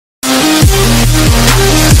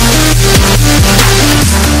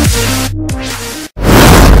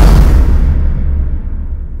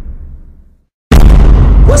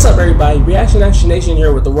everybody? Reaction Action Nation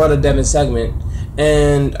here with the World of Devin segment,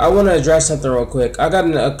 and I want to address something real quick. I got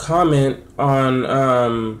a comment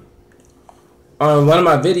on one of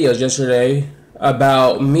my videos yesterday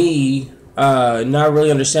about me not really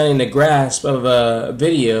understanding the grasp of a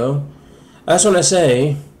video. I just want to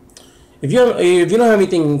say, if you don't have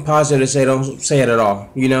anything positive to say, don't say it at all.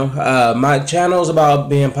 You know, my channel is about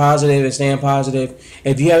being positive and staying positive.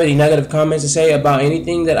 If you have any negative comments to say about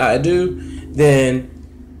anything that I do, then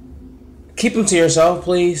keep them to yourself,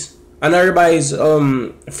 please. I know everybody's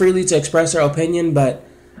freely to express their opinion, but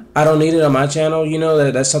I don't need it on my channel. You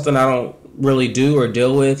know, that's something I don't really do or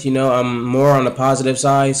deal with. You know, I'm more on the positive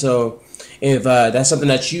side. So if that's something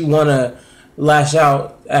that you want to lash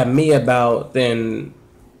out at me about, then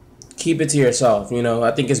keep it to yourself. You know,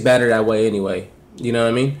 I think it's better that way anyway. You know what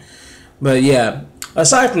I mean? But yeah,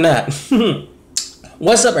 aside from that,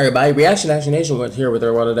 what's up, everybody? Reaction Action Nation here with our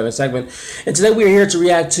WorldOfDevin segment, and today we are here to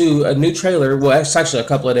react to a new trailer. Well, it's actually a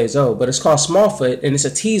couple of days old, but it's called Smallfoot, and it's a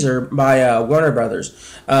teaser by Warner Brothers.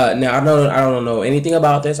 Now, I don't know anything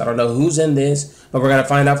about this. I don't know who's in this, but we're gonna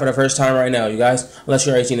find out for the first time right now, you guys. Unless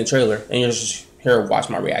you've already seen the trailer and you're just here to watch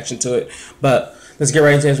my reaction to it, but let's get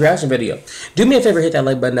right into this reaction video. Do me a favor, hit that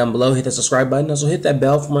like button down below, hit that subscribe button, also hit that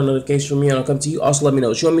bell for more notifications from me, and I'll come to you. Also, let me know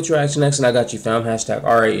what you want me to reaction next, and I got you found. Hashtag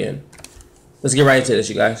RAN. Let's get right into this,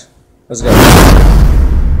 you guys. Let's go.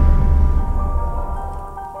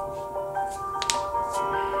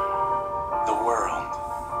 The world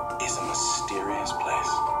is a mysterious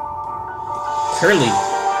place. Curly.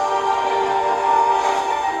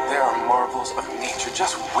 There are marvels of nature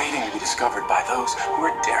just waiting to be discovered by those who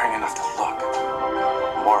are daring enough to look.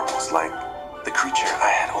 Marvels like the creature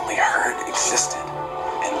I had only heard existed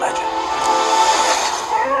in legend.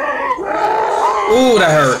 Ooh,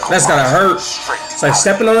 that hurt. That's gotta hurt. It's like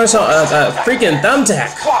stepping on a freaking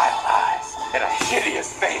thumbtack. Wild eyes and a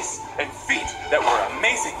hideous face and feet that were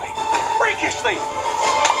amazingly, freakishly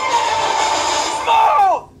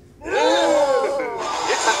small.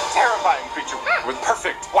 It's a terrifying creature with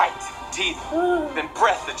perfect white teeth and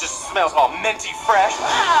breath that just smells all minty fresh,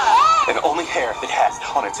 and only hair it has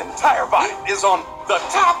on its entire body is on the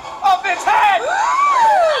top of its head.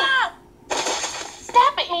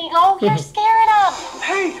 Stop it, Eagle. You're scaring them.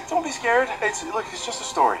 Hey, don't be scared. Look, it's just a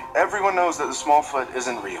story. Everyone knows that the Smallfoot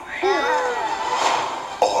isn't real.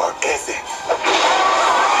 Or is it?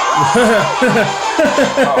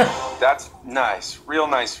 Oh, that's nice. Real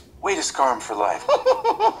nice. Way to scar him for life.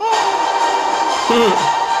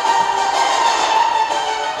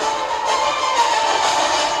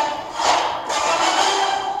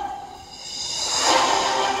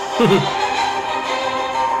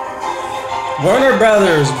 Warner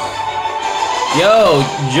Brothers, yo,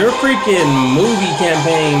 your freaking movie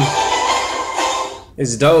campaign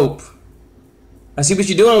is dope. I see what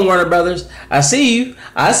you're doing, Warner Brothers. I see you.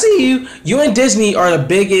 I see you. You and Disney are the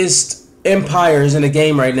biggest empires in the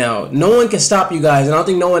game right now. No one can stop you guys, and I don't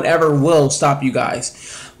think no one ever will stop you guys.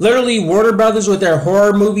 Literally, Warner Brothers with their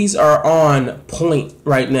horror movies are on point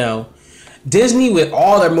right now. Disney with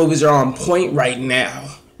all their movies are on point right now.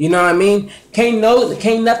 You know what I mean? Can't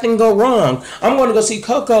nothing go wrong. I'm going to go see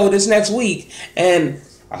Coco this next week, and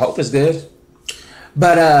I hope it's good.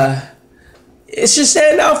 But it's just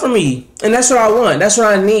standing out for me, and that's what I want. That's what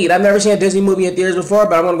I need. I've never seen a Disney movie in theaters before,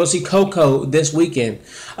 but I want to go see Coco this weekend.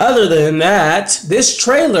 Other than that, this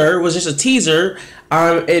trailer was just a teaser.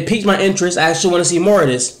 It piqued my interest. I actually want to see more of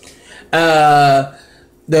this. The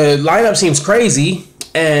lineup seems crazy.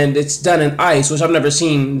 And it's done in ice, which I've never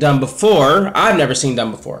seen done before.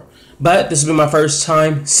 But this will be my first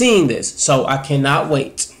time seeing this, so I cannot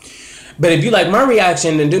wait. But if you like my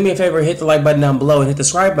reaction, then do me a favor, hit the like button down below and hit the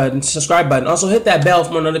subscribe button. Also hit that bell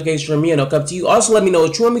for more notifications from me, and I'll come to you. Also let me know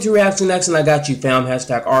what you want me to react to next, and I got you, fam.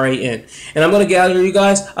 Hashtag RAN. And I'm going to get out of here, you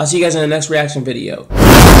guys. I'll see you guys in the next reaction video.